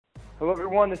Hello,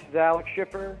 everyone. This is Alex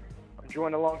Schiffer. I'm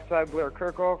joined alongside Blair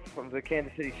Kirkhoff from the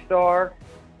Kansas City Star.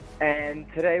 And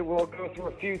today we'll go through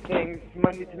a few things.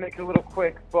 Might need to make it a little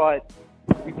quick, but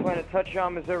we plan to touch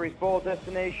on Missouri's bowl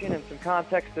destination and some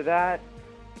context to that.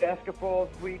 Basketball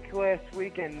week last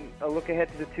week and a look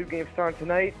ahead to the two games starting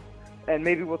tonight. And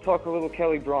maybe we'll talk a little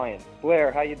Kelly Bryant.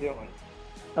 Blair, how you doing?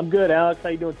 I'm good, Alex. How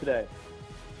you doing today?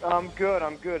 I'm good.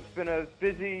 It's been a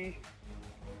busy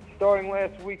starting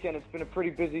last weekend. It's been a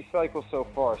pretty busy cycle so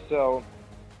far. So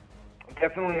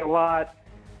definitely a lot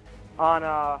on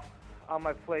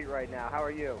my plate right now. How are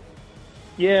you?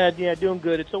 Yeah, doing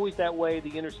good. It's always that way,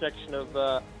 the intersection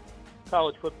of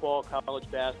college football, college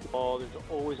basketball. There's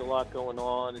always a lot going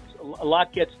on. A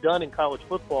lot gets done in college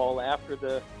football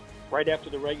right after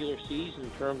the regular season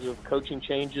in terms of coaching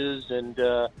changes and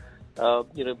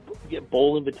get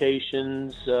bowl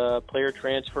invitations, player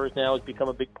transfers now has become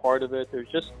a big part of it. There's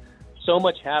just so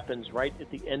much happens right at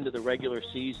the end of the regular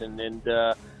season, and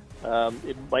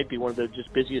it might be one of the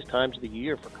just busiest times of the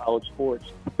year for college sports.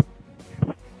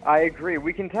 I agree.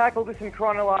 We can tackle this in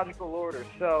chronological order.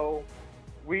 So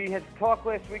we had talked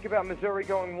last week about Missouri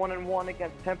going 1-1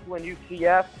 against Temple and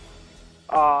UCF.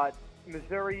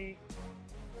 Missouri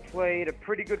played a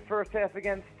pretty good first half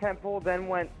against Temple, then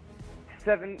went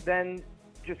 7, then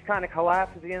just kind of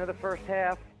collapsed at the end of the first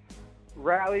half,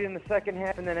 rallied in the second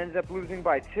half, and then ended up losing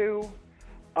by 2.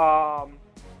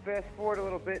 Fast forward a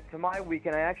little bit to my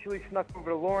weekend. I actually snuck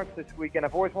over to Lawrence this weekend.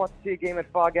 I've always wanted to see a game at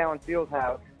Fog Allen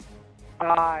Fieldhouse.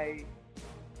 I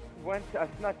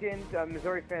snuck in.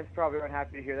 Missouri fans probably aren't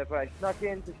happy to hear that, but I snuck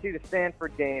in to see the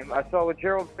Stanford game. I saw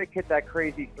Gerald Fick hit that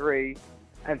crazy 3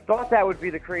 and thought that would be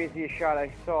the craziest shot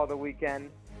I saw the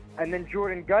weekend. And then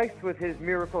Jordan Geist with his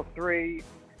miracle 3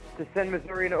 to send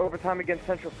Missouri into overtime against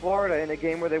Central Florida in a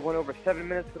game where they went over 7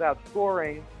 minutes without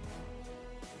scoring.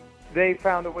 They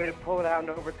found a way to pull it out in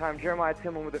overtime. Jeremiah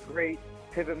Tillman with a great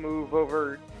pivot move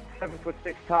over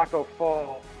 7'6" Taco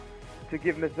Fall to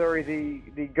give Missouri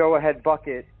the go-ahead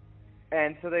bucket.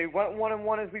 And so they went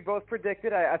 1-1 as we both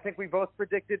predicted. I think we both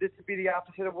predicted it to be the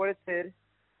opposite of what it did.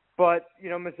 But,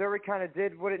 Missouri kind of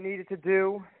did what it needed to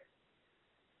do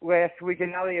last week,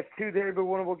 and now they have 2 very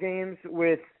winnable games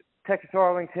with Texas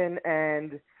Arlington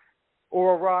and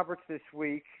Oral Roberts this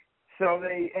week. So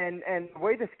and the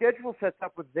way the schedule sets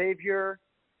up with Xavier,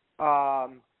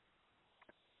 Illinois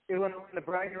in the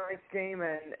bragging rights game,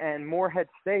 and Morehead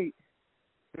State,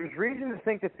 there's reason to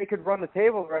think that they could run the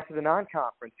table the rest of the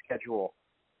non-conference schedule.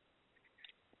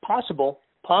 Possible.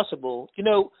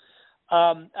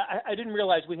 I didn't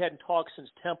realize we hadn't talked since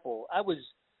Temple.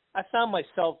 I found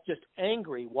myself just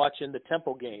angry watching the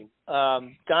Temple game.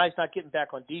 Guys not getting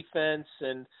back on defense,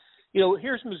 and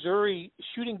here's Missouri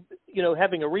shooting,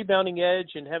 having a rebounding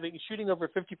edge and shooting over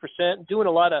 50%, and doing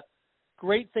a lot of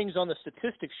great things on the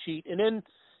statistics sheet, and then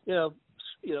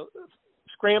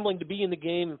scrambling to be in the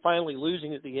game and finally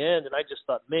losing at the end. And I just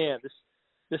thought, man,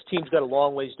 this team's got a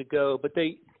long ways to go. But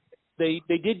they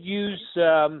did use.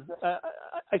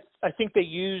 I think they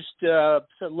used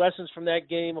some lessons from that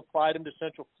game, applied them to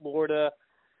Central Florida.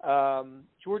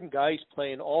 Jordan Geist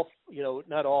playing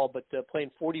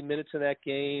playing 40 minutes in that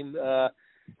game.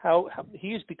 How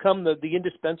he has become the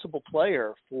indispensable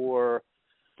player for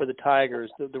the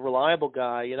Tigers, the reliable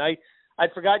guy. And I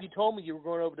forgot you told me you were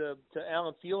going over to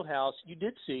Allen Fieldhouse. You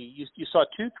did see you saw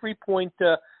 2 3-point.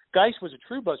 Geist was a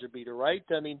true buzzer beater, right?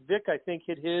 I mean, Vic I think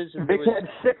hit his. And Vic had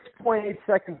 6.8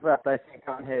 seconds left, I think,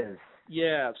 on his.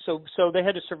 Yeah, so they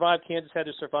had to survive. Kansas had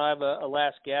to survive a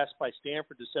last gasp by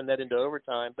Stanford to send that into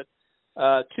overtime. But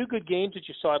 2 good games that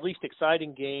you saw, at least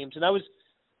exciting games. And I was,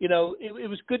 it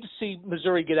was good to see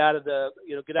Missouri get out of the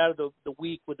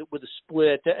week with a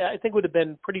split. I think it would have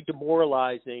been pretty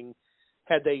demoralizing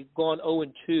had they gone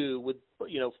 0-2 with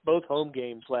both home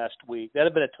games last week. That'd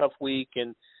have been a tough week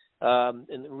and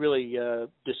really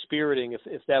dispiriting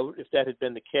if that had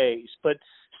been the case. But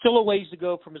still a ways to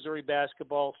go for Missouri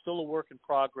basketball. Still a work in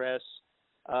progress.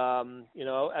 I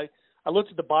looked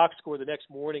at the box score the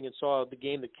next morning and saw the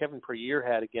game that Kevin Puryear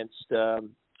had against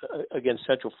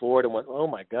Central Florida and went, oh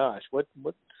my gosh, what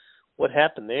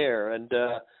happened there? And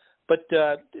but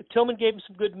Tillman gave him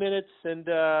some good minutes, and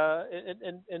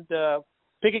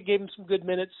Pickett gave him some good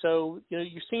minutes. So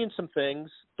you're seeing some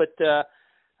things, but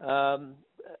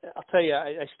I'll tell you,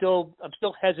 I'm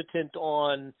still hesitant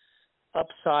on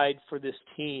upside for this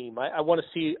team. I want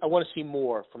to see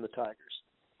more from the Tigers.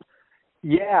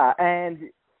 Yeah, and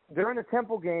during the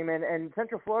Temple game, and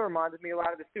Central Florida reminded me a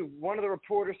lot of this too. One of the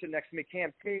reporters sitting next to me,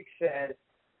 Cam Teague, said,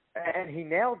 and he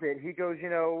nailed it. He goes,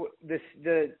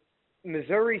 the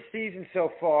Missouri season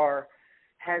so far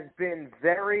has been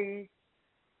very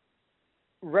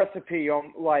recipe,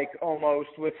 like almost,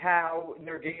 with how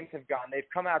their games have gone. They've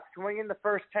come out swinging the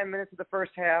first 10 minutes of the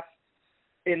first half.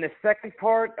 In the second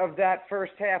part of that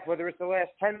first half, whether it's the last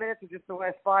 10 minutes or just the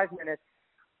last 5 minutes,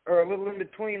 or a little in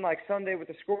between, like Sunday with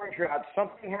the scoring drought,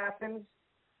 something happens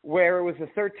where it was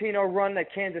a 13-0 run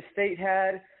that Kansas State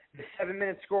had, the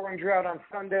 7-minute scoring drought on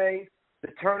Sunday, the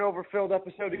turnover-filled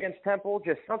episode against Temple.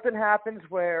 Just something happens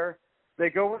where they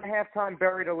go in halftime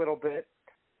buried a little bit.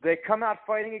 They come out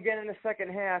fighting again in the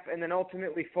second half and then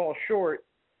ultimately fall short.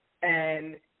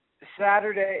 And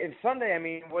Saturday and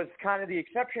Sunday, was kind of the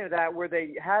exception of that, where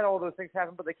they had all those things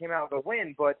happen, but they came out with a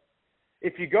win. But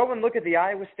if you go and look at the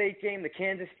Iowa State game, the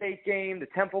Kansas State game, the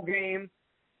Temple game,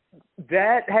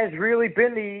 that has really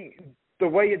been the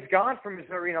way it's gone for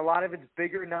Missouri in a lot of its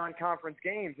bigger non-conference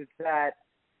games. It's that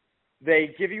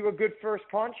they give you a good first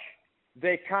punch,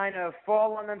 they kind of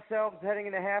fall on themselves heading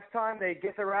into halftime, they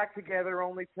get their act together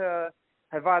only to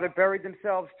have either buried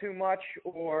themselves too much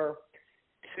or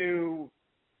to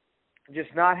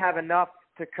just not have enough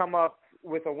to come up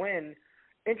with a win.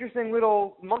 Interesting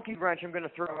little monkey wrench I'm going to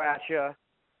throw at you.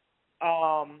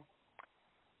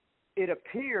 It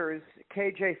appears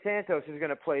KJ Santos is going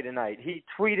to play tonight. He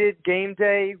tweeted game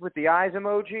day with the eyes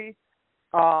emoji.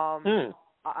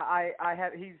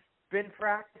 He's been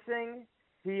practicing.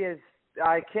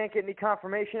 I can't get any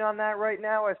confirmation on that right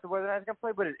now as to whether or not he's going to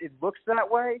play, but it looks that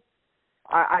way.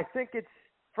 I think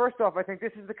first off, I think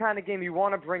this is the kind of game you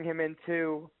want to bring him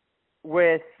into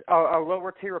with a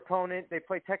lower tier opponent. They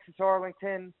play Texas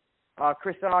Arlington.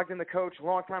 Chris Ogden, the coach,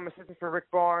 longtime assistant for Rick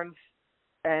Barnes,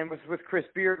 and was with Chris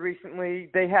Beard recently.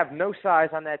 They have no size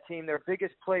on that team. Their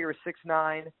biggest player is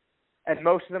 6'9", and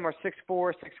most of them are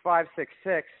 6'4", 6'5",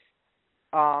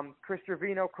 6'6". Chris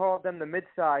Trevino called them the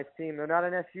mid-size team. They're not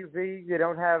an SUV. They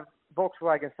don't have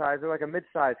Volkswagen size. They're like a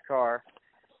mid-size car.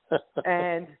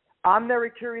 And I'm very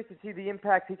curious to see the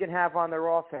impact he can have on their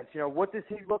offense. What does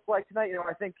he look like tonight?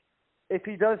 I think if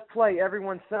he does play,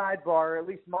 everyone's sidebar, or at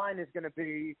least mine, is going to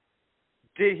be,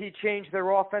 did he change their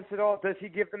offense at all? Does he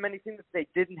give them anything that they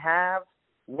didn't have?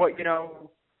 What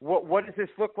does this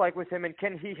look like with him, and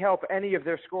can he help any of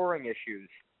their scoring issues?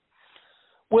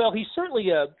 Well, he's certainly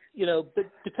but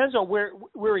depends on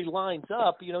where he lines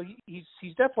up.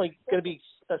 He's definitely going to be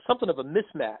something of a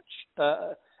mismatch,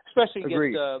 especially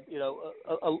against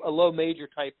a low major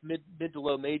type, mid to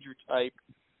low major type.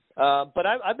 But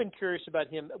I've been curious about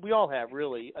him. We all have,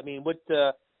 really.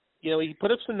 He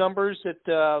put up some numbers at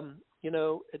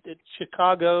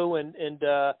Chicago, and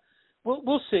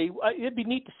we'll see. It'd be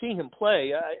neat to see him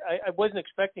play. I wasn't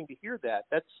expecting to hear that.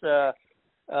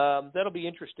 That'll be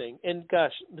interesting. And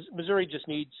gosh, Missouri just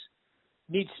needs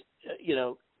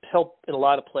help in a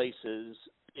lot of places.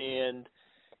 And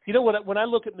when I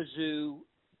look at Mizzou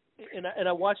and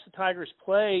I watch the Tigers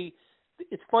play,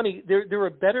 it's funny. They're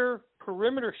a better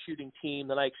perimeter shooting team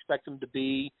than I expect them to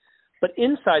be, but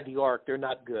inside the arc they're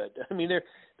not good.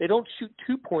 They don't shoot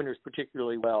 2-pointers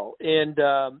particularly well, and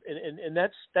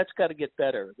that's got to get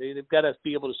better. They've got to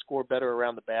be able to score better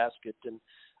around the basket. And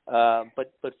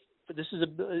but this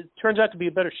it turns out to be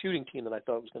a better shooting team than I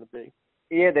thought it was going to be.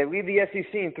 Yeah, they lead the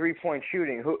SEC in 3-point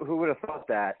shooting. Who would have thought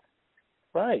that?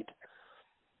 Right.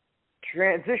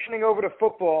 Transitioning over to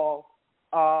football,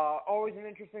 always an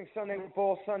interesting Sunday with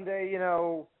Bowl Sunday.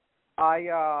 Because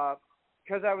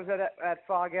I was at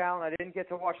Fog Allen, I didn't get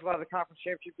to watch a lot of the conference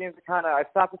championship games. I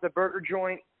stopped at the burger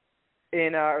joint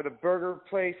or the burger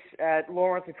place at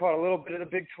Lawrence and caught a little bit of the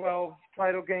Big 12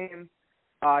 title game.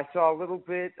 I saw a little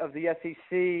bit of the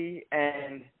SEC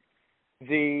and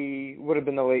would have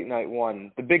been the late night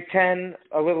one. The Big Ten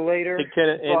a little later. Big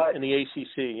Ten and the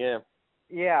ACC, yeah.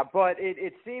 Yeah, but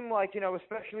it seemed like,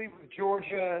 especially with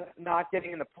Georgia not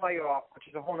getting in the playoff, which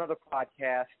is a whole other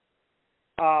podcast,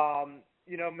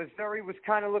 Missouri was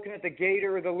kind of looking at the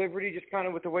Gator or the Liberty, just kind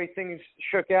of with the way things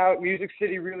shook out. Music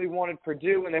City really wanted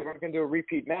Purdue, and they were going to do a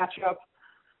repeat matchup.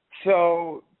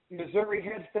 So Missouri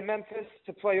heads to Memphis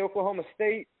to play Oklahoma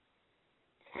State.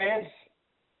 Fans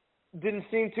didn't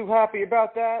seem too happy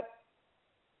about that.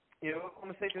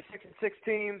 Oklahoma State's a 6-6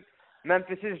 team.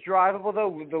 Memphis is drivable,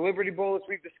 though. The Liberty Bowl, as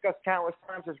we've discussed countless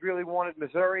times, has really wanted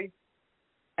Missouri.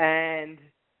 And,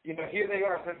 here they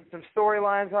are. Some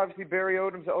storylines, obviously. Barry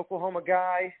Odom's an Oklahoma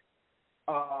guy.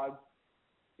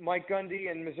 Mike Gundy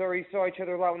and Missouri saw each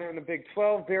other a lot when they were in the Big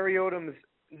 12. Barry Odom's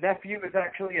nephew is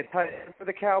actually a tight end for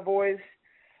the Cowboys.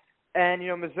 And,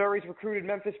 Missouri's recruited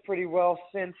Memphis pretty well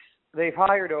since they've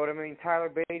hired Odom.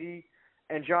 Tyler Beatty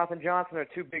and Jonathan Johnson are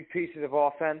two big pieces of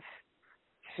offense.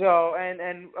 So,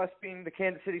 and us being the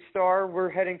Kansas City Star, we're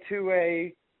heading to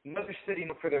another city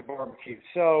for their barbecue.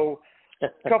 So,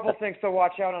 a couple things to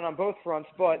watch out on both fronts.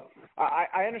 But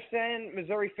I understand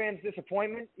Missouri fans'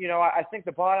 disappointment. You know, I think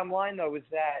the bottom line, though, is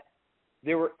that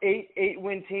there were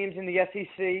eight-win teams in the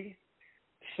SEC.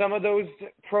 Some of those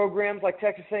programs, like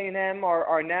Texas A&M,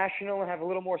 are national and have a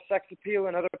little more sex appeal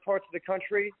in other parts of the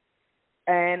country.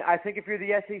 And I think if you're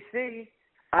the SEC,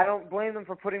 I don't blame them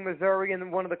for putting Missouri in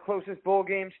one of the closest bowl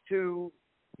games to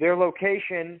their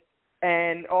location,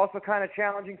 and also kind of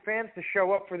challenging fans to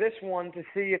show up for this one to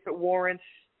see if it warrants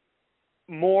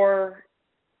more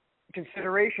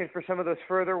consideration for some of those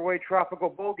further away tropical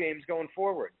bowl games going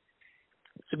forward.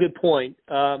 It's a good point.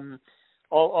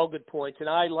 All good points, and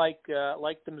I like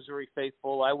the Missouri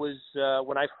faithful. I was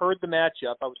when I heard the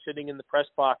matchup, I was sitting in the press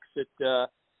box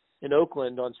in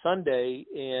Oakland on Sunday,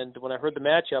 and when I heard the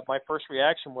matchup, my first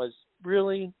reaction was,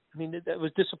 really? I mean, that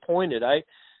was disappointed.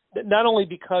 Not only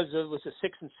because it was a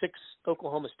 6-6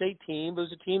 Oklahoma State team, but it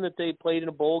was a team that they played in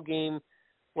a bowl game,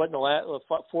 in the last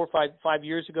 4 or 5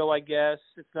 years ago, I guess.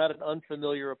 It's not an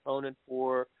unfamiliar opponent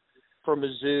for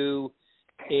Mizzou.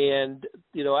 And,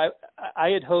 you know, I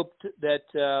had hoped that,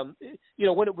 you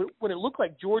know, when it looked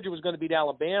like Georgia was going to beat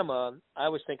Alabama, I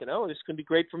was thinking, oh, this is going to be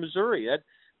great for Missouri. It's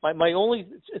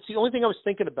the only thing I was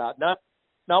thinking about, not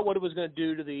what it was going to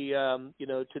do to the, you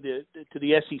know, to the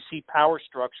SEC power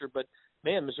structure, but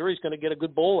man, Missouri's going to get a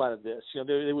good bowl out of this. You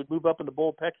know, they would move up in the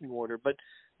bowl pecking order, but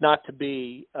not to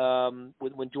be.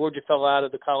 When Georgia fell out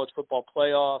of the college football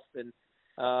playoff and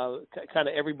kind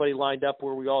of everybody lined up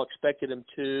where we all expected them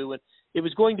to, and it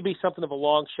was going to be something of a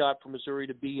long shot for Missouri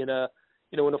to be in a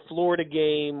Florida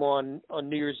game on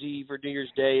New Year's Eve or New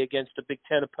Year's Day against a Big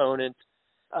Ten opponent.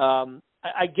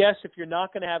 I guess if you're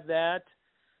not going to have that,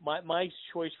 my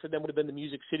choice for them would have been the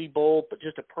Music City Bowl, but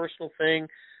just a personal thing.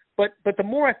 But the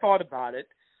more I thought about it,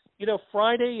 you know,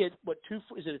 Friday at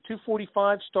is it a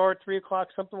 2:45 start, 3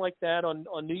 o'clock, something like that on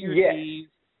New Year's Eve?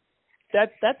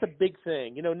 That's a big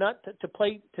thing. You know, not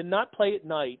play at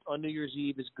night on New Year's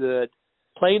Eve is good.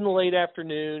 Play in the late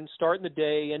afternoon, start in the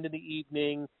day, end in the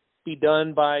evening, be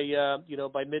done by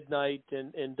by midnight,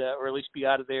 and or at least be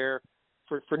out of there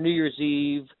for New Year's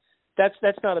Eve.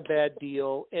 That's not a bad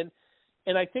deal.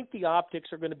 And I think the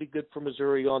optics are going to be good for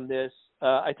Missouri on this.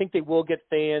 I think they will get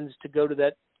fans to go to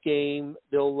that game.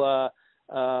 They'll,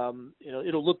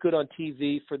 it'll look good on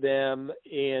TV for them,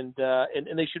 and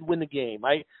they should win the game.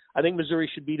 I think Missouri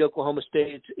should beat Oklahoma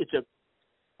State. It's a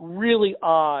really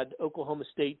odd Oklahoma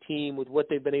State team with what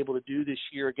they've been able to do this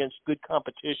year against good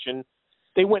competition.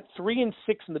 They went 3-6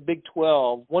 in the Big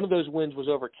 12. One of those wins was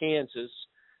over Kansas.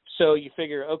 So you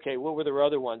figure, okay, what were their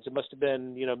other ones? It must have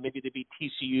been, maybe they beat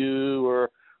TCU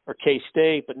or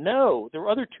K-State. But no, their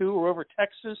other two were over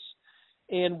Texas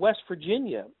and West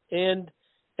Virginia. And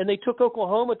they took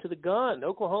Oklahoma to the gun.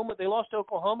 They lost to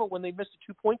Oklahoma when they missed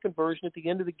a 2-point conversion at the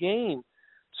end of the game.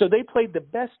 So they played the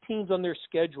best teams on their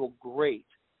schedule great.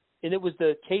 And it was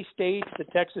the K-State, the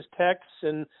Texas Techs,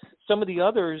 and some of the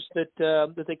others that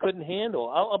they couldn't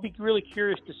handle. I'll be really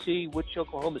curious to see which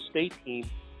Oklahoma State team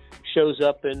shows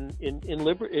up in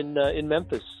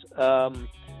Memphis.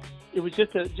 It was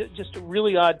just a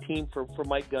really odd team for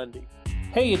Mike Gundy.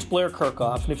 Hey, it's Blair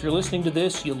Kirchhoff, and if you're listening to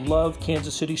this, you love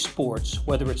Kansas City sports,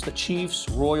 whether it's the Chiefs,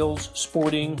 Royals,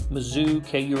 Sporting, Mizzou,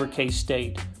 KU, or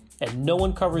K-State. And no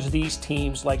one covers these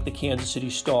teams like the Kansas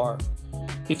City Star.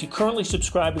 If you currently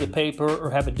subscribe to the paper or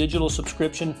have a digital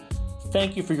subscription,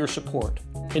 thank you for your support.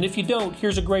 And if you don't,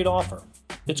 here's a great offer.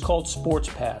 It's called Sports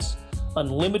Pass.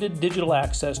 Unlimited digital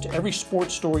access to every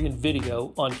sports story and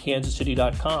video on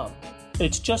kansascity.com. And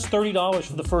it's just $30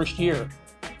 for the first year.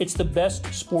 It's the best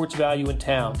sports value in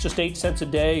town, just 8 cents a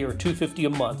day or $2.50 a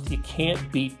month. You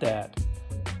can't beat that.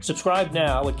 Subscribe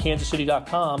now at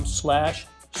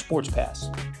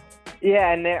kansascity.com/sportspass.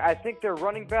 Yeah, and I think they're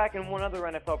running back and one other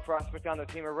NFL prospect on their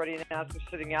team already announced they're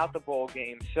sitting out the bowl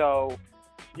game. So,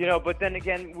 but then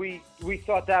again, we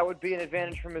thought that would be an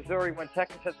advantage for Missouri when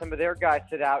Texas had some of their guys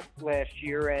sit out last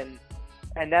year, and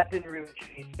that didn't really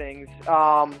change things.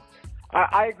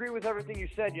 I agree with everything you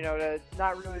said, to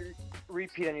not really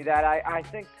repeat any of that. I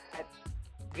think that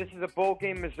this is a bowl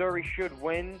game Missouri should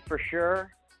win for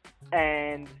sure,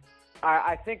 and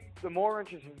I think the more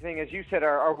interesting thing, as you said,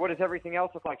 are what does everything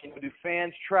else look like? Do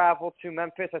fans travel to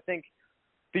Memphis? I think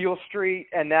Beale Street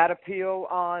and that appeal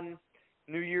on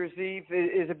New Year's Eve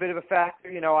is a bit of a factor.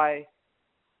 I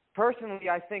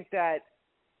think that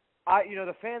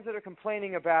the fans that are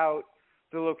complaining about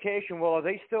the location, well, are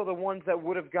they still the ones that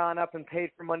would have gone up and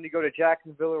paid for money to go to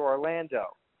Jacksonville or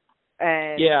Orlando?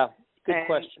 And yeah, good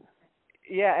question.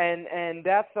 Yeah, and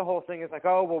that's the whole thing. It's like,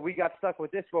 oh, well, we got stuck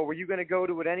with this. Well, were you going to go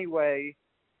to it anyway,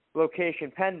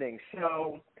 location pending?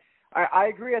 So I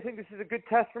agree. I think this is a good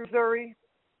test for Missouri.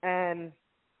 and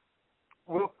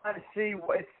we'll kind of see.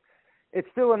 It's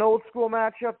still an old school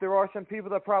matchup. There are some people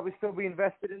that probably still be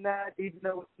invested in that, even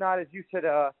though it's not, as you said,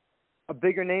 a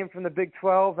bigger name from the Big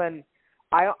 12. And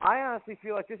I honestly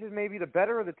feel like this is maybe the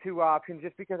better of the two options,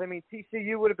 just because, I mean,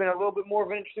 TCU would have been a little bit more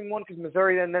of an interesting one because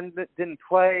Missouri then didn't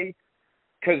play,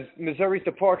 because Missouri's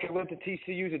departure led to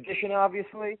TCU's addition,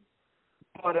 obviously.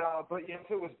 But you know,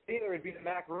 if it was Baylor, it'd be the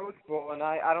Mac Rose Bowl, and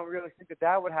I don't really think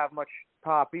that would have much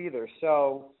pop either.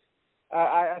 So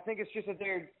I think it's just that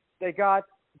they got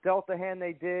dealt the hand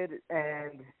they did,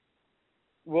 and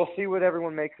we'll see what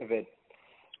everyone makes of it.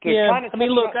 Yeah, I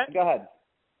mean, look, go ahead.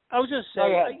 I was just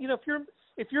saying, you know,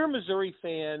 if you're a Missouri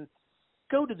fan,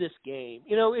 go to this game.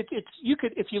 You know, it's you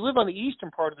could, if you live on the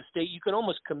eastern part of the state, you can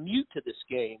almost commute to this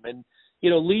game, and you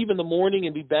know, leave in the morning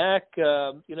and be back.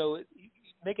 You know,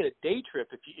 make it a day trip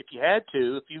if you had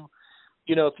to. If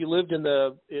you lived in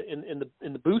the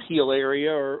Boot Heel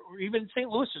area, or even St.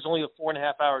 Louis is only a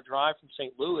 4.5 hour drive from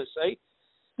St. Louis.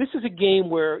 This is a game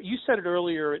where, you said it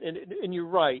earlier, and you're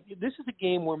right. This is a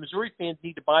game where Missouri fans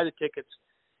need to buy the tickets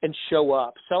and show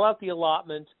up, sell out the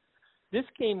allotment. This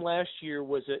game last year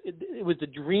was the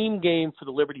dream game for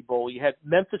the Liberty Bowl. You had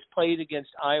Memphis played against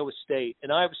Iowa State,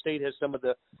 and Iowa State has some of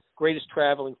the greatest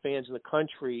traveling fans in the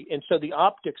country. And so the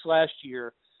optics last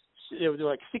year, there were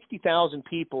like 60,000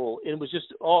 people, and it was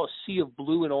just all a sea of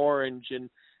blue and orange, and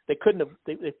they couldn't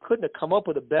have come up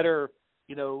with a better,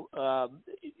 you know,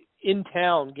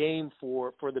 in-town game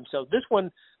for themselves. This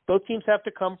one, both teams have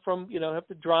to come from, you know, have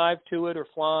to drive to it or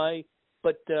fly,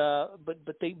 but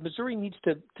Missouri needs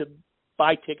to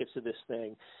buy tickets to this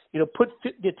thing. You know, put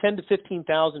 10 to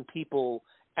 15,000 people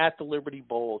at the Liberty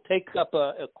Bowl, take up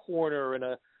a corner and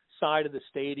a side of the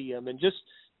stadium, and just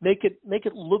make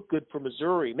it look good for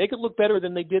Missouri. Make it look better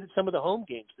than they did at some of the home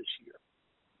games this year.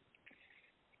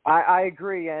 I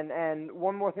agree, and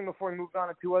one more thing before we move on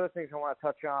to two other things I want to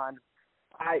touch on.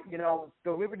 You know,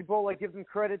 the Liberty Bowl, I give them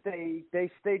credit. They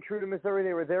stayed true to Missouri.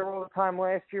 They were there all the time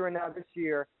last year and now this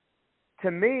year. To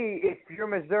me, if you're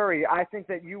Missouri, I think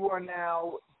that you are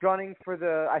now gunning for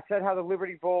I said how the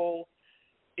Liberty Bowl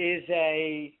is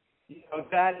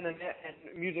that and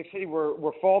Music City were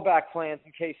fallback plans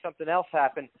in case something else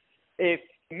happened. If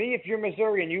you're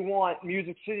Missouri and you want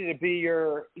Music City to be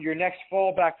your next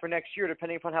fallback for next year,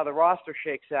 depending upon how the roster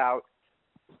shakes out,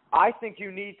 I think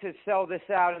you need to sell this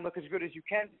out and look as good as you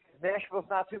can. Nashville's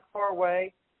not too far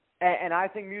away, and I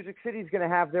think Music City's going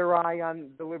to have their eye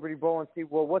on the Liberty Bowl and see,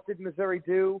 well, what did Missouri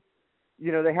do?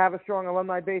 You know, they have a strong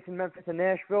alumni base in Memphis and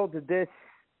Nashville. Did this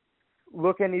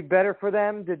look any better for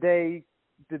them? Did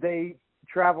they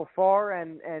travel far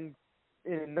and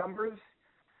in numbers?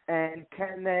 And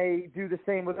can they do the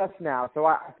same with us now? So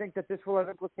I think that this will have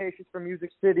implications for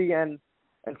Music City and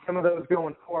some of those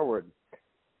going forward.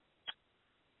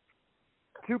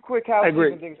 Two quick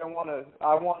housekeeping things I want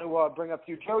to bring up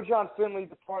to you. Joe John Finley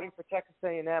departing for Texas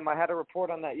A&M. I had a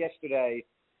report on that yesterday.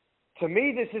 To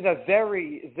me, this is a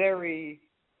very, very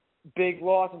big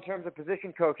loss in terms of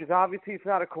position coaches. Obviously, it's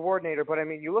not a coordinator, but, I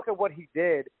mean, you look at what he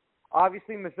did.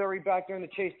 Obviously, Missouri back during the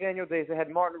Chase Daniel days, they had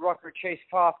Martin Rucker, Chase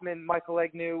Kaufman, Michael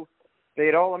Agnew. They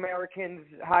had All-Americans,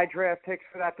 high draft picks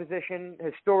for that position.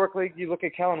 Historically, you look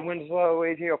at Kellen Winslow,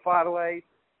 A.J. Ofadale.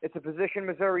 It's a position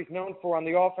Missouri's known for on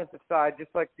the offensive side,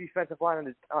 just like defensive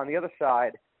line on the other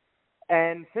side.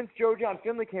 And since Joe John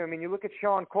Finley came, I mean, you look at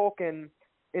Sean Colkin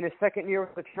in his second year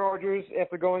with the Chargers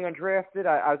after going undrafted.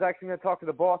 I was actually going to talk to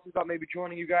the bosses about maybe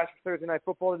joining you guys for Thursday Night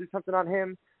Football to do something on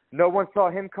him. No one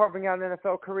saw him carving out an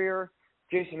NFL career.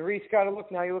 Jason Reese got a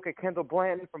look. Now you look at Kendall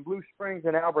Blanton from Blue Springs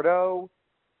and Albert O.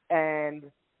 And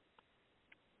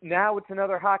now it's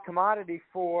another hot commodity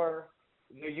for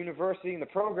the university and the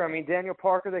program. I mean, Daniel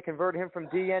Parker, they converted him from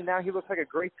DN. Now he looks like a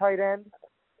great tight end.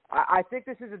 I think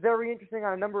this is very interesting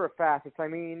on a number of facets. I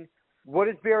mean, what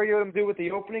does Barry Odom do with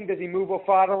the opening? Does he move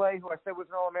Ofadale, who I said was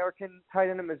an All-American tight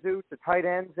end at Mizzou, to tight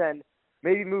ends, and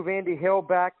maybe move Andy Hill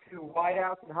back to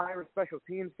wideouts and hire a special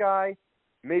teams guy?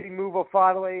 Maybe move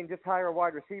Ofadale and just hire a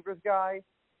wide receivers guy,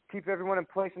 keep everyone in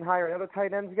place and hire another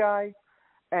tight ends guy?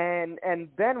 And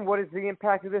then what is the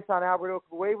impact of this on Albert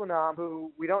Okwuegbunam,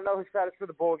 who we don't know his status for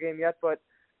the bowl game yet, but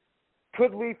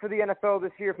could leave for the NFL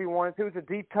this year if he wanted to. It's a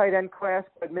deep tight end class,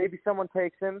 but maybe someone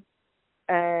takes him.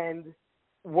 And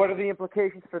what are the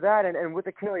implications for that? And with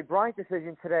the Kelly Bryant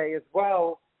decision today as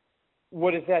well,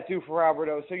 what does that do for Albert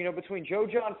O? So, you know, between Joe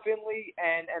John Finley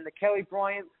and the Kelly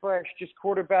Bryant / just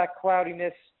quarterback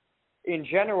cloudiness in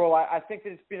general, I think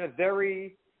that it's been a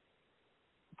very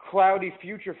cloudy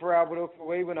future for Albert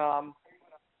Okwuegbunam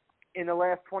in the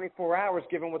last 24 hours,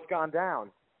 given what's gone down.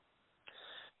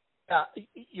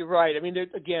 You're right. I mean,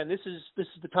 again, this is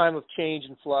the time of change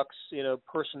and flux.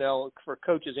 Personnel for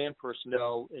coaches and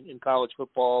personnel in college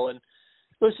football. And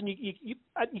listen, you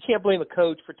can't blame a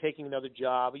coach for taking another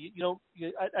job.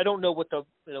 I don't know what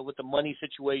the money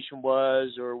situation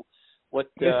was or what.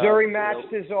 Missouri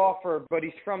matched his offer, but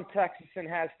he's from Texas and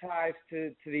has ties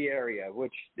to the area,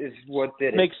 which is what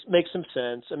did it. Makes some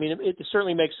sense. I mean, it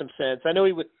certainly makes some sense. I know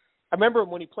he would. I remember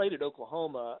him when he played at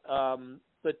Oklahoma.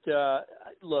 But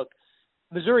look,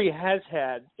 Missouri has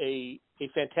had a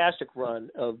fantastic run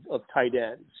of tight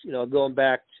ends. Going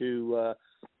back to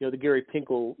the Gary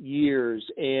Pinkel years,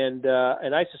 and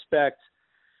I suspect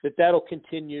that'll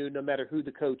continue no matter who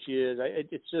the coach is.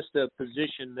 It's just a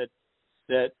position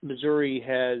that Missouri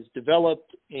has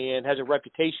developed and has a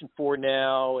reputation for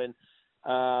now, and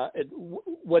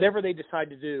whatever they decide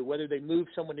to do, whether they move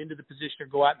someone into the position or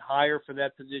go out and hire for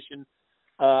that position,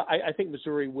 I think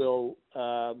Missouri will.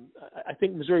 I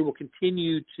think Missouri will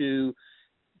continue to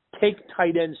take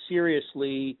tight ends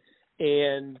seriously,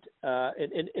 and I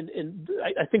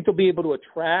think they'll be able to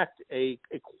attract a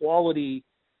quality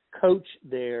coach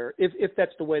there if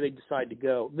that's the way they decide to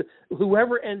go.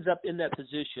 Whoever ends up in that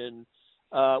position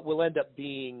will end up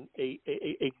being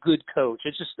a good coach.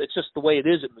 It's just the way it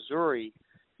is at Missouri.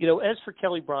 As for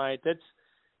Kelly Bryant, that's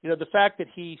the fact that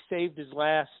he saved his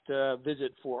last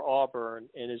visit for Auburn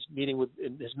and has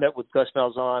met with Gus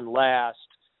Malzahn last.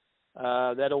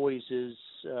 That always is,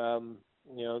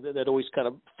 that always kind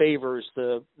of favors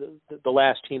the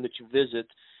last team that you visit.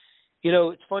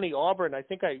 It's funny, Auburn, I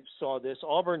think I saw this,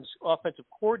 Auburn's offensive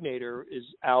coordinator is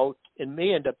out and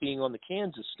may end up being on the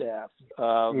Kansas staff.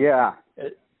 As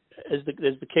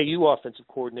the KU offensive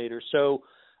coordinator. So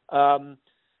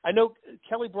I know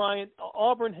Kelly Bryant,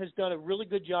 Auburn has done a really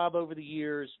good job over the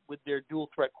years with their dual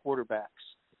threat quarterbacks.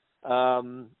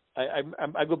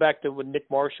 I go back to when Nick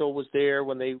Marshall was there,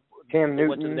 when they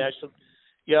went to the national.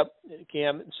 Yep,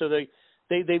 Cam. So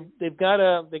they've got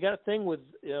a thing with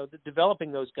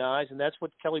developing those guys, and that's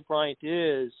what Kelly Bryant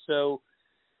is. So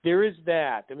there is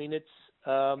that. I mean,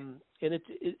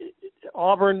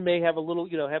 Auburn may have a little,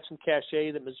 have some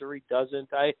cachet that Missouri doesn't.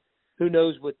 Who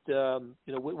knows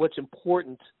what's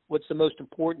important? What's the most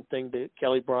important thing to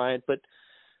Kelly Bryant? But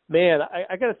man,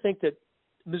 I got to think that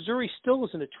Missouri still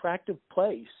is an attractive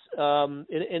place, and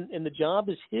the job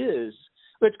is his.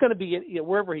 But it's going to be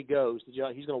wherever he goes, the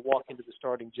job, he's going to walk into the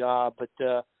starting job. But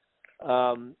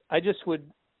I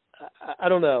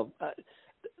don't know.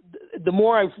 The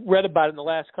more I've read about it in the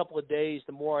last couple of days,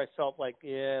 the more I felt like,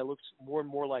 it looks more and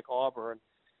more like Auburn.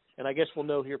 And I guess we'll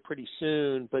know here pretty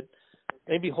soon. But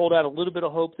maybe hold out a little bit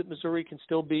of hope that Missouri can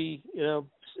still be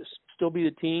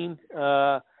the team.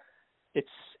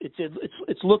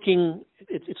 It's looking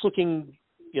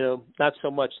not so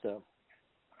much though.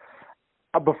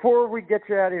 Before we get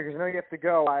you out of here, because I know you have to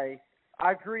go, I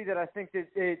agree that I think that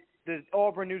the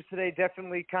Auburn news today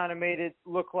definitely kind of made it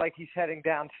look like he's heading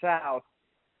down south.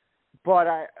 But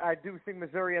I do think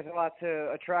Missouri has a lot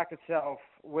to attract itself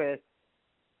with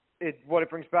what it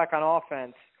brings back on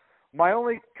offense. My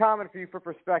only comment for you for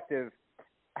perspective,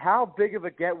 how big of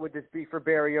a get would this be for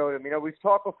Barry Odom? We've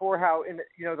talked before how in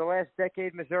the last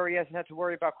decade Missouri hasn't had to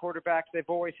worry about quarterbacks. They've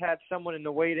always had someone in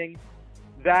the waiting.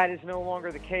 That is no longer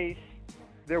the case.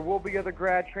 There will be other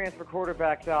grad transfer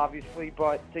quarterbacks, obviously,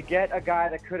 but to get a guy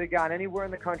that could have gone anywhere in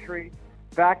the country,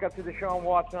 back up to Deshaun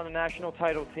Watson on a national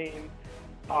title team,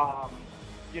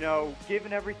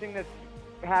 given everything that's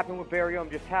happened with Barry Odom,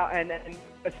 just how, and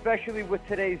especially with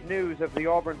today's news of the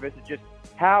Auburn visit, just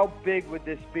how big would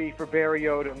this be for Barry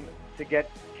Odom to get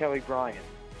Kelly Bryant?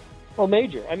 Well,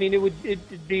 major. I mean,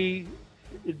 it'd be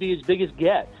as big as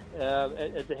get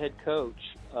as the head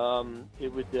coach.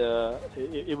 It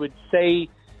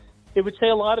would say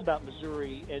a lot about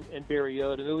Missouri and Barry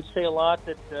Odom. It would say a lot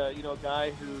that a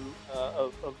guy who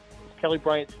of Kelly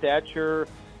Bryant's stature,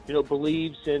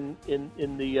 believes in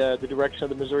the direction of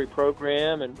the Missouri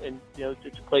program, and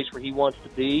it's a place where he wants to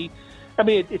be. I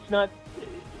mean, it's not.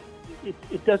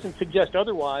 It doesn't suggest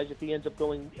otherwise. If he ends up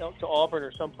going to Auburn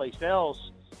or someplace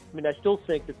else, I mean, I still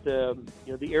think that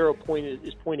the arrow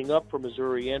is pointing up for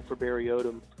Missouri and for Barry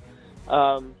Odom.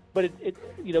 But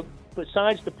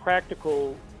besides the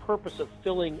practical purpose of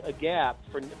filling a gap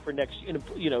for next,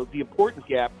 the important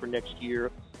gap for next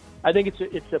year, I think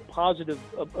it's a positive,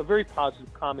 a very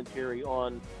positive commentary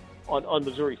on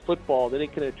Missouri football, that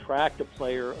it can attract a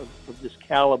player of this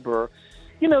caliber.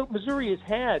 Missouri has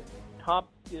had top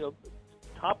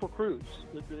recruits,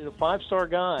 5-star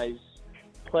guys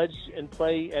pledge and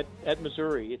play at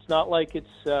Missouri. It's not like it's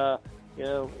not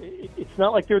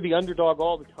like they're the underdog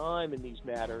all the time in these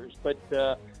matters. But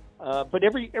But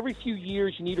every few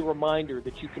years, you need a reminder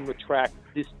that you can attract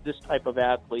this type of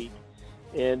athlete.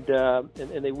 And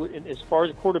they would. And as far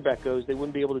as a quarterback goes, they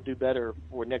wouldn't be able to do better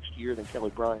for next year than Kelly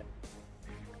Bryant.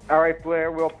 All right,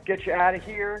 Blair, we'll get you out of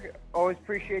here. Always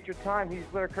appreciate your time. He's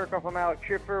Blair Kerkhoff. I'm Alex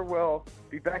Schiffer. We'll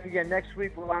be back again next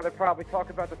week. We'll either probably talk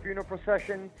about the funeral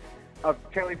procession of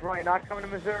Kelly Bryant not coming to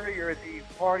Missouri or the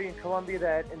party in Columbia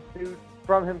that ensued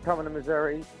from him coming to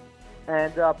Missouri,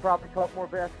 and probably talk more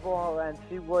basketball and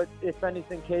see what, if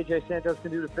anything, KJ Santos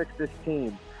can do to fix this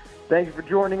team. Thank you for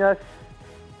joining us.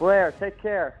 Blair, take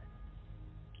care.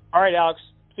 All right, Alex.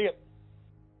 See you.